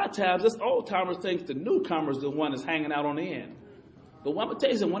 a lot of times, us old timers think the newcomer's the one that's hanging out on the end. But what I'm going to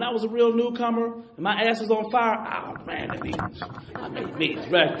tell you is, when I was a real newcomer and my ass was on fire, I ran the meetings. I made meetings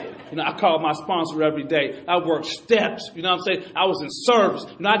regularly. I called my sponsor every day. I worked steps. You know what I'm saying? I was in service.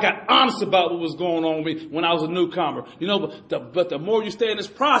 I got honest about what was going on with me when I was a newcomer. But the more you stay in this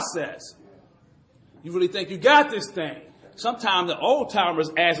process, you really think you got this thing. Sometimes the old timer's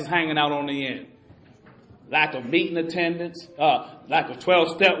ass is hanging out on the end. Lack of meeting attendance, lack of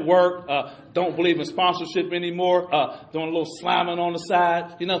 12-step work, don't believe in sponsorship anymore, doing a little slamming on the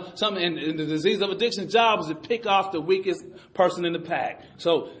side. Something in the disease of addiction job is to pick off the weakest person in the pack.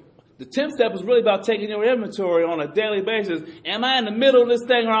 So the 10th step is really about taking your inventory on a daily basis. Am I in the middle of this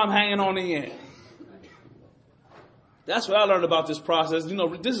thing or I'm hanging on the end? That's what I learned about this process.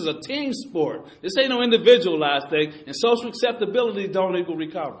 This is a team sport. This ain't no individualized thing. And social acceptability don't equal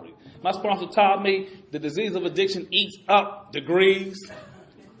recovery. My sponsor taught me the disease of addiction eats up degrees.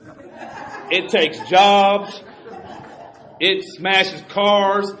 It takes jobs. It smashes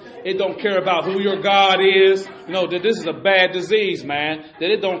cars. It don't care about who your God is. That this is a bad disease, man.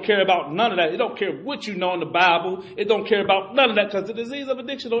 That it don't care about none of that. It don't care what you know in the Bible. It don't care about none of that, because the disease of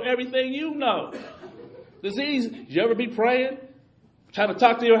addiction on everything you know. Disease, you ever be praying, trying to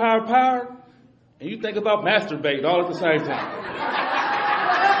talk to your higher power, and you think about masturbating all at the same time?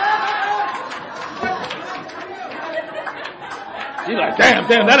 You're like, damn,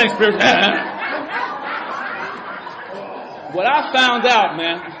 that ain't spiritual. What I found out,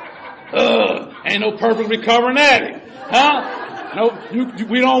 man, Ain't no perfect recovering addict. Huh? No,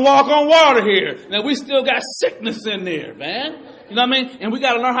 we don't walk on water here. Now we still got sickness in there, man. You know what I mean? And we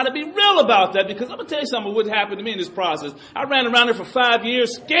got to learn how to be real about that, because I'm going to tell you something what happened to me in this process. I ran around there for 5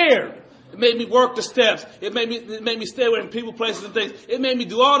 years scared. It made me work the steps. It made me stay away from people, places, and things. It made me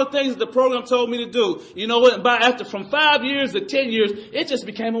do all the things that the program told me to do. You know what? From 5 years to 10 years, it just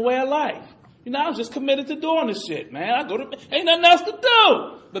became a way of life. You know, I was just committed to doing this shit, man. Ain't nothing else to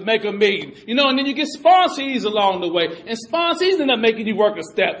do but make a meeting. You know, and then you get sponsees along the way. And sponsees end up making you work a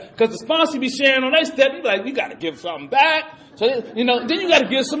step. Because the sponsee be sharing on their step, you be like, you got to give something back. So, you know, then you got to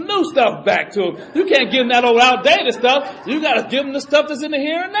give some new stuff back to them. You can't give them that old outdated stuff. You got to give them the stuff that's in the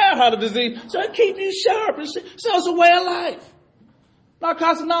here and now, how the disease. So it keeps you sharp. And shit. So it's a way of life.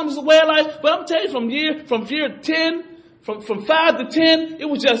 Narcotics Anonymous is a way of life. But I'm telling you, from year 10, from 5 to 10, it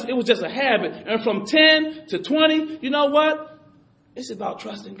was just a habit. And from 10 to 20, you know what? It's about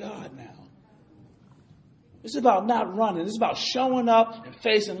trusting God now. It's about not running. It's about showing up and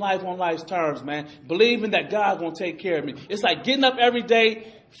facing life on life's terms, man. Believing that God's going to take care of me. It's like getting up every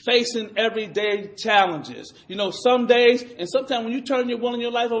day, facing everyday challenges. You know, some days, and sometimes when you turn your will and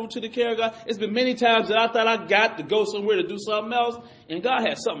your life over to the care of God, it's been many times that I thought I got to go somewhere to do something else, and God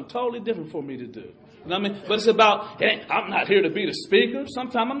had something totally different for me to do. You know what I mean? But it's about, hey, I'm not here to be the speaker.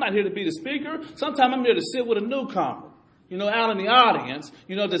 Sometimes I'm not here to be the speaker. Sometimes I'm here to sit with a newcomer. You know, out in the audience,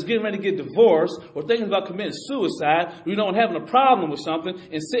 you know, that's getting ready to get divorced or thinking about committing suicide, you know, and having a problem with something,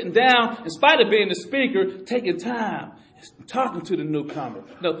 and sitting down, in spite of being the speaker, taking time, talking to the newcomer.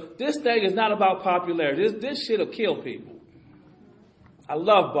 No, this thing is not about popularity. This shit will kill people. I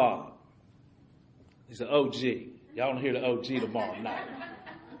love Bob. He's an OG. Y'all want to hear the OG tomorrow night.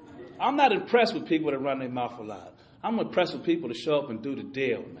 I'm not impressed with people that run their mouth a lot. I'm impressed with people that show up and do the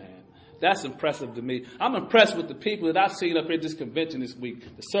deal, man. That's impressive to me. I'm impressed with the people that I've seen up at this convention this week,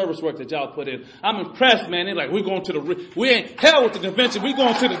 the service work that y'all put in. I'm impressed, man. They're like, we ain't hell with the convention. We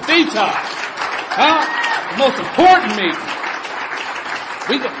going to the detox. Huh? The most important meeting.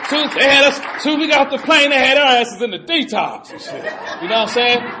 Soon we got off the plane, they had our asses in the detox and shit. You know what I'm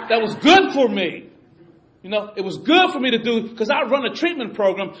saying? That was good for me. You know, it was good for me to do, because I run a treatment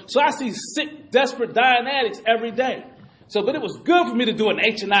program, so I see sick, desperate, dying addicts every day. But it was good for me to do an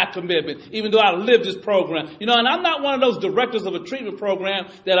H&I commitment, even though I lived this program. You know, and I'm not one of those directors of a treatment program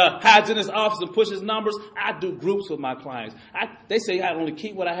that hides in his office and pushes numbers. I do groups with my clients. They say I only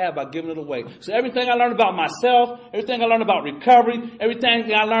keep what I have by giving it away. So everything I learned about myself, everything I learned about recovery,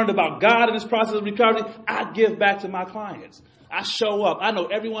 everything I learned about God in this process of recovery, I give back to my clients. I show up. I know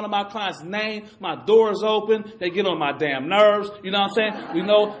every one of my clients' name. My door is open. They get on my damn nerves. You know what I'm saying? You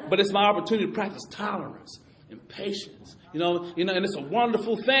know, but it's my opportunity to practice tolerance and patience. You know, and it's a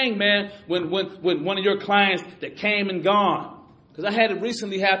wonderful thing, man, when one of your clients that came and gone. Because I had it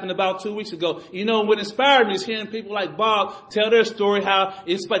recently happen about 2 weeks ago. You know, what inspired me is hearing people like Bob tell their story, how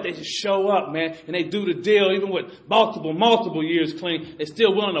it's like they just show up, man, and they do the deal, even with multiple years clean. They're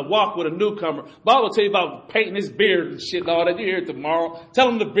still willing to walk with a newcomer. Bob will tell you about painting his beard and shit and all that. You hear it tomorrow. Tell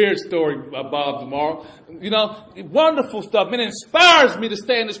them the beard story, Bob, tomorrow. You know, wonderful stuff. Man, it inspires me to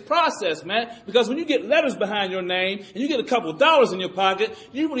stay in this process, man, because when you get letters behind your name and you get a couple $dollars in your pocket,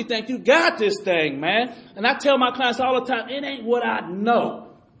 you really think you got this thing, man. And I tell my clients all the time, it ain't what I know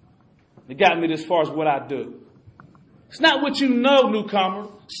that got me this far as what I do. It's not what you know, newcomer,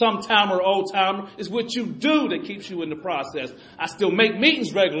 sometime or old timer. It's what you do that keeps you in the process. I still make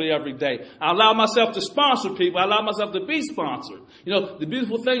meetings regularly every day. I allow myself to sponsor people. I allow myself to be sponsored. You know, the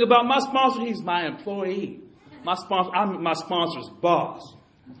beautiful thing about my sponsor, he's my employee. I'm my sponsor's boss.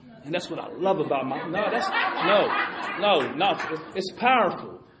 And that's what I love about it's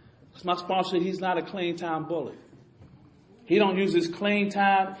powerful. Because my sponsor, he's not a clean time bully. He don't use his clean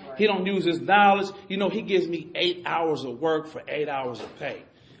time. He don't use his knowledge. You know, he gives me 8 hours of work for 8 hours of pay.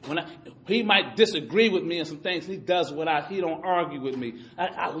 He might disagree with me on some things. He does he don't argue with me.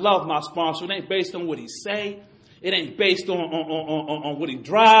 I love my sponsor. It ain't based on what he say. It ain't based on what he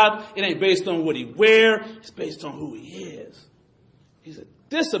drive. It ain't based on what he wear. It's based on who he is. He's a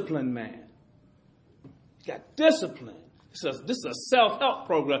disciplined man. He's got discipline. This is a self-help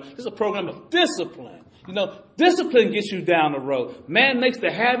program. This is a program of discipline. You know, discipline gets you down the road. Man makes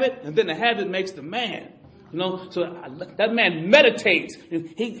the habit, and then the habit makes the man. You know, so that man meditates.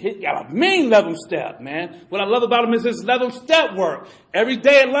 He got a mean 11 step, man. What I love about him is his 11 step work. Every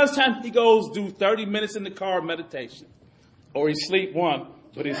day at lunchtime, he goes do 30 minutes in the car of meditation. Or he sleep one,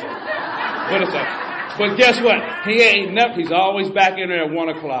 but guess what? He's always back in there at 1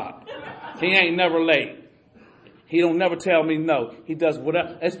 o'clock. He ain't never late. He don't never tell me no. He does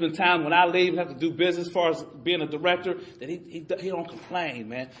whatever. It's been time when I leave and have to do business as far as being a director that he don't complain,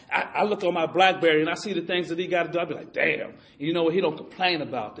 man. I look on my BlackBerry and I see the things that he got to do. I be like, damn. You know what? He don't complain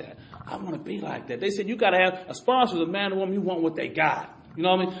about that. I want to be like that. They said you got to have a sponsor, a man or woman, you want what they got. You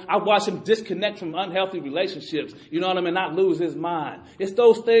know what I mean? I watch him disconnect from unhealthy relationships. You know what I mean? Not lose his mind. It's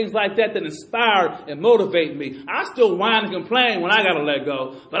those things like that that inspire and motivate me. I still whine and complain when I got to let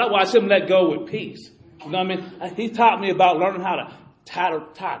go, but I watch him let go with peace. You know what I mean? He taught me about learning how to tie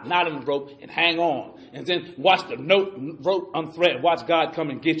a knot in the rope and hang on. And then watch the rope unthread. Watch God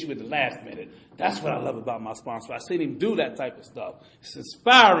come and get you at the last minute. That's what I love about my sponsor. I seen him do that type of stuff. It's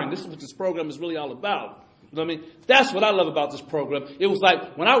inspiring. This is what this program is really all about. You know what I mean? That's what I love about this program. It was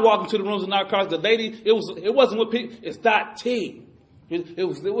like when I walked into the rooms in Narcotics, the lady, it wasn't what people, it's Dot T. It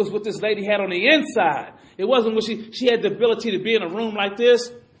was what this lady had on the inside. It wasn't what she had the ability to be in a room like this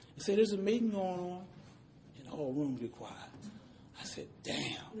and say, there's a meeting going on. The whole room be quiet. I said,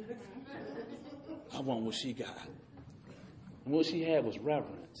 damn. I want what she got. And what she had was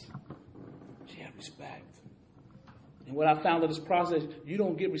reverence. She had respect. And what I found in this process, you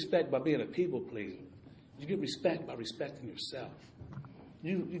don't get respect by being a people pleaser. You get respect by respecting yourself.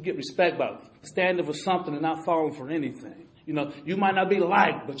 You get respect by standing for something and not falling for anything. You know, you might not be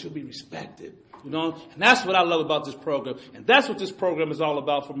liked, but you'll be respected. You know, and that's what I love about this program. And that's what this program is all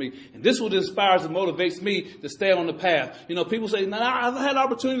about for me. And this is what inspires and motivates me to stay on the path. You know, people say, now I've had the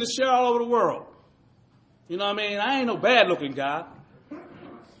opportunity to share all over the world. You know what I mean? I ain't no bad looking guy.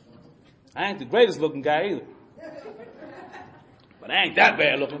 I ain't the greatest looking guy either. But I ain't that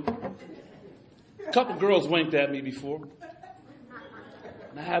bad looking. A couple girls winked at me before.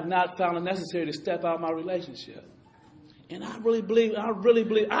 And I have not found it necessary to step out my relationship. And I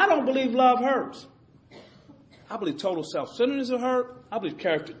don't believe love hurts. I believe total self-centeredness will hurt. I believe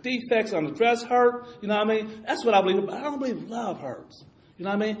character defects, unaddressed hurt. You know what I mean? That's what I believe. But I don't believe love hurts. You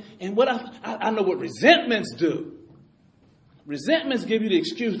know what I mean? And what I know what resentments do. Resentments give you the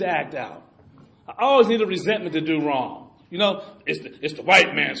excuse to act out. I always need a resentment to do wrong. You know, it's the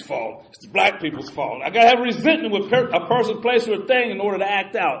white man's fault. It's the black people's fault. I got to have resentment with a person, place, or a thing in order to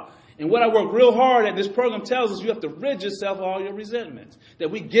act out. And what I work real hard at, this program tells us you have to rid yourself of all your resentments.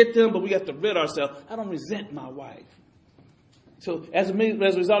 That we get them, but we have to rid ourselves. I don't resent my wife. So as a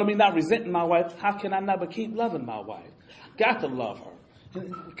result of me not resenting my wife, how can I never keep loving my wife? I got to love her.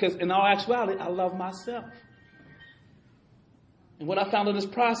 Because in all actuality, I love myself. And what I found in this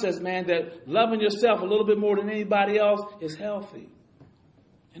process, man, that loving yourself a little bit more than anybody else is healthy.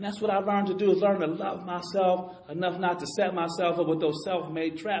 And that's what I learned to do, is learn to love myself enough not to set myself up with those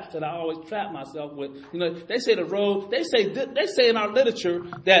self-made traps that I always trap myself with. You know, they say they say in our literature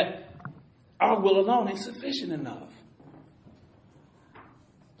that our will alone ain't sufficient enough.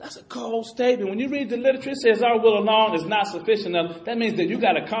 That's a cold statement. When you read the literature, it says our will alone is not sufficient enough. That means that you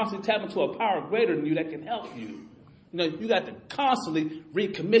got to constantly tap into a power greater than you that can help you. You know, you got to constantly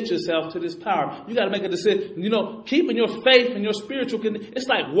recommit yourself to this power. You got to make a decision. You know, keeping your faith and your spiritual condition, it's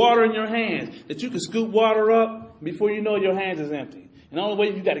like water in your hands, that you can scoop water up before you know your hands is empty. And the only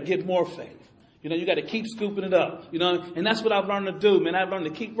way, you got to get more faith. You know, you got to keep scooping it up. You know, and that's what I've learned to do, man. I've learned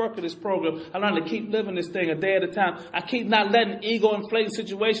to keep working this program. I learned to keep living this thing a day at a time. I keep not letting ego-inflating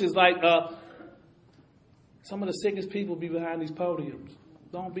situations like some of the sickest people be behind these podiums.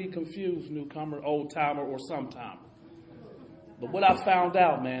 Don't be confused, newcomer, old-timer, or sometime. But what I found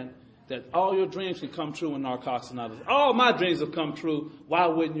out, man, that all your dreams can come true in Narcotics Anonymous. All my dreams have come true. Why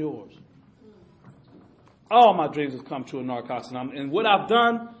wouldn't yours? All my dreams have come true in Narcotics Anonymous. And what I've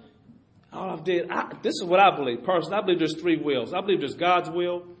done, this is what I believe. Personally, I believe there's three wills. I believe there's God's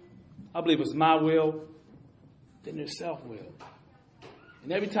will. I believe it's my will. Then there's self-will.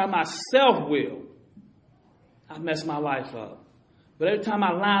 And every time I self-will, I mess my life up. But every time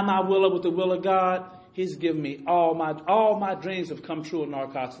I line my will up with the will of God, He's given me all my dreams have come true in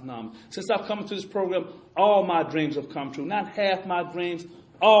Narcotics Anonymous. Since I've come to this program, all my dreams have come true. Not half my dreams,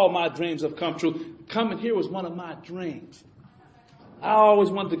 all my dreams have come true. Coming here was one of my dreams. I always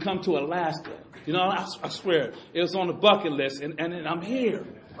wanted to come to Alaska. You know, I swear, it was on the bucket list, and I'm here.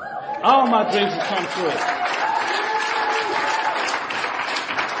 All my dreams have come true.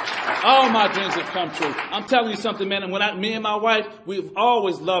 All my dreams have come true. I'm telling you something, man. And me and my wife, we've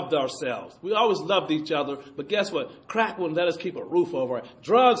always loved ourselves. We always loved each other. But guess what? Crack wouldn't let us keep a roof over it.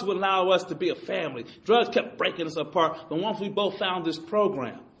 Drugs wouldn't allow us to be a family. Drugs kept breaking us apart. But once we both found this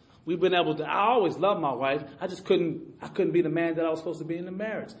program, We've been able to, I always loved my wife. I couldn't be the man that I was supposed to be in the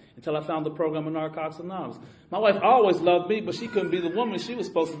marriage until I found the program of Narcotics Anonymous. My wife always loved me, but she couldn't be the woman she was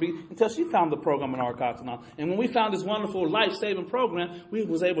supposed to be until she found the program of Narcotics Anonymous. And when we found this wonderful life-saving program, we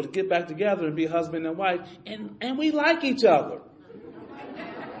was able to get back together and be husband and wife, and we like each other.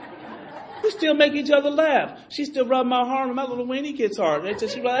 We still make each other laugh. She still rub my arm and my little weenie gets hard. She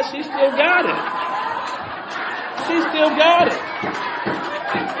still got it. She still got it.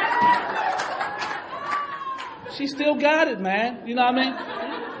 She still got it, man. You know what I mean?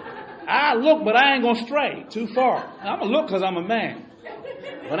 I look, but I ain't gonna stray too far. I'm gonna look because I'm a man.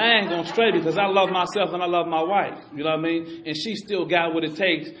 But I ain't gonna stray because I love myself and I love my wife. You know what I mean? And she still got what it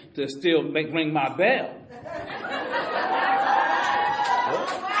takes to still ring my bell.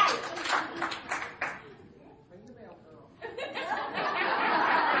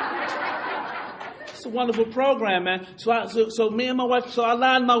 It's a wonderful program, man. So me and my wife, I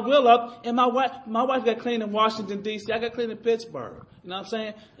lined my will up, and my wife got clean in Washington, D.C. I got clean in Pittsburgh. You know what I'm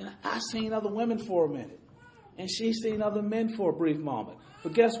saying? And I seen other women for a minute. And she seen other men for a brief moment.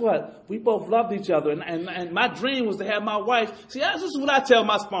 But guess what? We both loved each other. And my dream was to have my wife. See, this is what I tell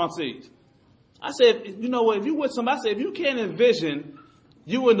my sponsees. I said, you know what, if you with somebody, I said, if you can't envision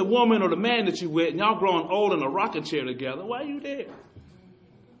you and the woman or the man that you with, and y'all growing old in a rocking chair together, why are you there?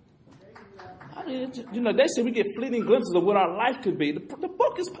 I mean, you know, they say we get fleeting glimpses of what our life could be. The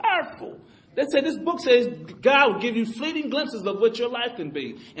book is powerful. They say this book says God will give you fleeting glimpses of what your life can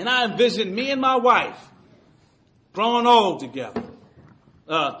be. And I envision me and my wife growing old together,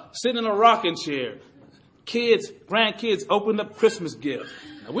 sitting in a rocking chair, kids, grandkids opened up Christmas gifts.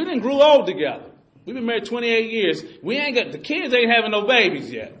 Now, we didn't grow old together. We've been married 28 years. The kids ain't having no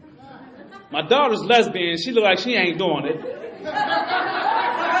babies yet. My daughter's lesbian. She look like she ain't doing it.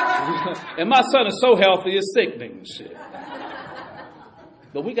 And my son is so healthy, it's sickening and shit.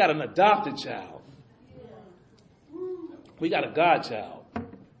 But we got an adopted child. We got a godchild.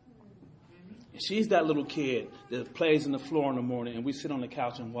 And she's that little kid that plays in the floor in the morning, and we sit on the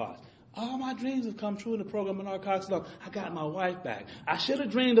couch and watch. All my dreams have come true in the program of Narcotics Anonymous. I got my wife back. I should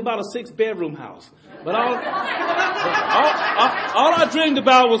have dreamed about a 6-bedroom house. But all I dreamed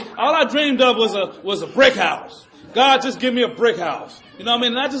of was a brick house. God, just give me a brick house. You know what I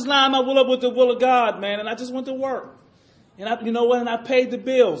mean? And I just lined my will up with the will of God, man. And I just went to work. And you know what? And I paid the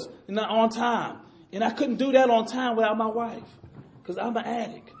bills on time. And I couldn't do that on time without my wife. Because I'm an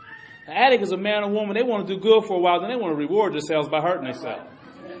addict. An addict is a man or woman. They want to do good for a while. Then they want to reward themselves by hurting themselves.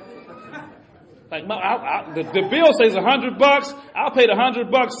 Like the bill says $100. I'll pay the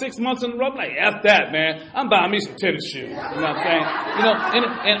 $100 6 months in a row. I'm like, F that, man. I'm buying me some tennis shoes. You know what I'm saying? You know,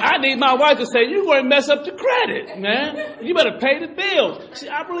 and I need my wife to say, you're going to mess up the credit, man. You better pay the bills. See,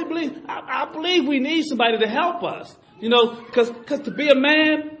 I really believe, I believe we need somebody to help us. You know, because to be a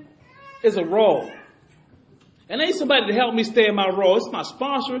man is a role. And ain't somebody to help me stay in my role. It's my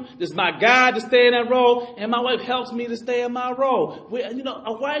sponsor. It's my guide to stay in that role. And my wife helps me to stay in my role. You know,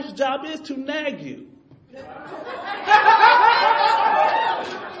 a wife's job is to nag you. Yeah.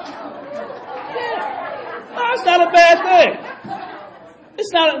 No, it's not a bad thing.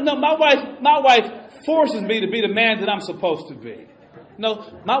 It's not, no, my wife forces me to be the man that I'm supposed to be. No,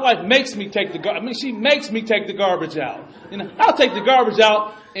 my wife makes me take she makes me take the garbage out. You know, I'll take the garbage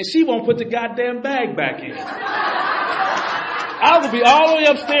out and she won't put the goddamn bag back in. I will be all the way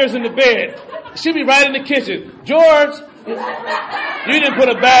upstairs in the bed. She'll be right in the kitchen. George, you didn't put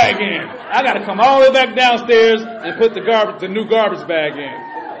a bag in. I gotta come all the way back downstairs and put the new garbage bag in.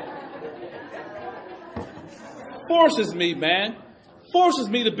 Forces me, man. Forces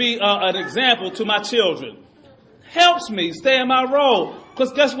me to be an example to my children. Helps me stay in my role.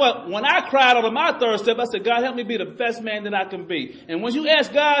 Because guess what? When I cried out on my third step, I said, God, help me be the best man that I can be. And when you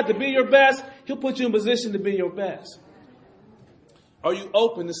ask God to be your best, He'll put you in position to be your best. Are you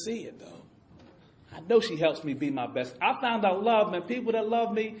open to see it, though? I know she helps me be my best. I found out love, man. People that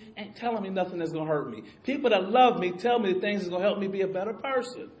love me ain't telling me nothing that's going to hurt me. People that love me tell me the things that's going to help me be a better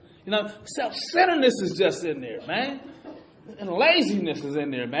person. You know, self-centeredness is just in there, man. And laziness is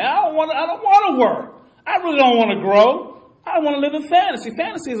in there, man. I don't want to work. I really don't want to grow. I want to live in fantasy.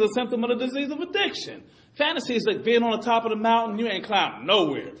 Fantasy is a symptom of the disease of addiction. Fantasy is like being on the top of the mountain. You ain't climbing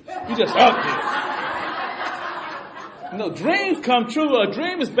nowhere. You just up there. You know, dreams come true. A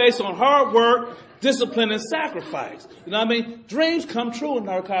dream is based on hard work, discipline, and sacrifice. You know what I mean? Dreams come true in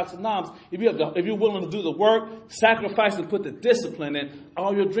Narcotics Anonymous. If you're willing to do the work, sacrifice, and put the discipline in,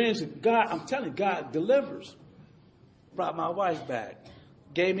 all your dreams, God, I'm telling you, God delivers. Brought my wife back.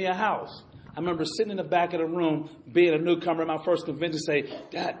 Gave me a house. I remember sitting in the back of the room, being a newcomer at my first convention, say,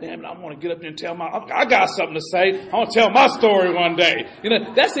 God damn it, I want to get up there and tell I got something to say. I want to tell my story one day.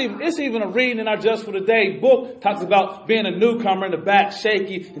 It's even a reading in our Just for the Day book, talks about being a newcomer in the back,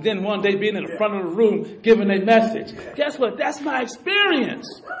 shaky, and then one day being in the front of the room, giving a message. Guess what? That's my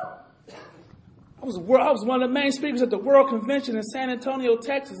experience. I was one of the main speakers at the World Convention in San Antonio,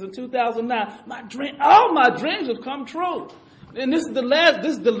 Texas in 2009. All my dreams have come true. And this is the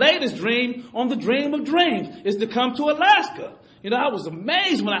latest dream on the dream of dreams, is to come to Alaska. I was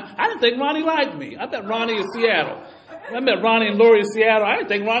amazed when I didn't think Ronnie liked me. I met Ronnie in Seattle. I met Ronnie and Lori in Seattle. I didn't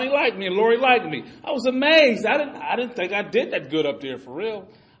think Ronnie liked me and Lori liked me. I was amazed. I didn't think I did that good up there for real.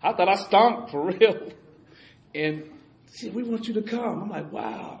 I thought I stunk for real. And she said, we want you to come. I'm like,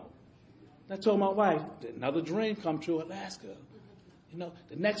 wow. I told my wife, another dream come true, Alaska. The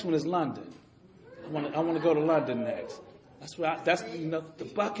next one is London. I want to go to London next. That's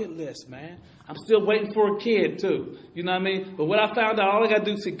the bucket list, man. I'm still waiting for a kid too. You know what I mean? But what I found out, all I got to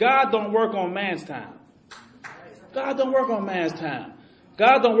do is see, God don't work on man's time. God don't work on man's time.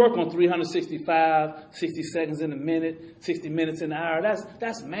 God don't work on 365, 60 seconds in a minute, 60 minutes in an hour.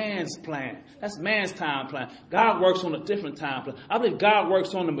 That's man's plan. That's man's time plan. God works on a different time plan. I believe God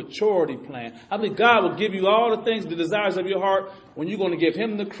works on the maturity plan. I believe God will give you all the things, the desires of your heart, when you're going to give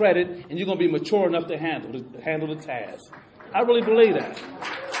him the credit and you're going to be mature enough to handle the task. I really believe that.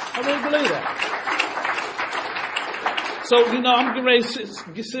 I really believe that. So, I'm getting ready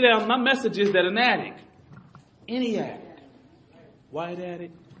to sit down. My message is that an addict, any addict, white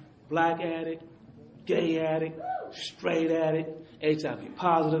addict, black addict, gay addict, straight addict, HIV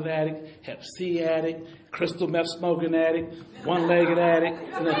positive addict, Hep C addict, crystal meth smoking addict, one-legged addict,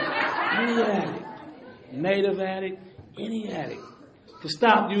 any addict, native addict, any addict, to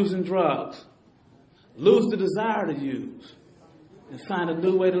stop using drugs, lose the desire to use, and find a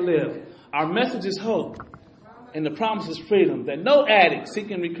new way to live. Our message is hope, and the promise is freedom, that no addict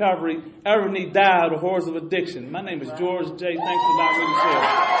seeking recovery ever need die of the horrors of addiction. My name is George J. Thanks for allowing me to share.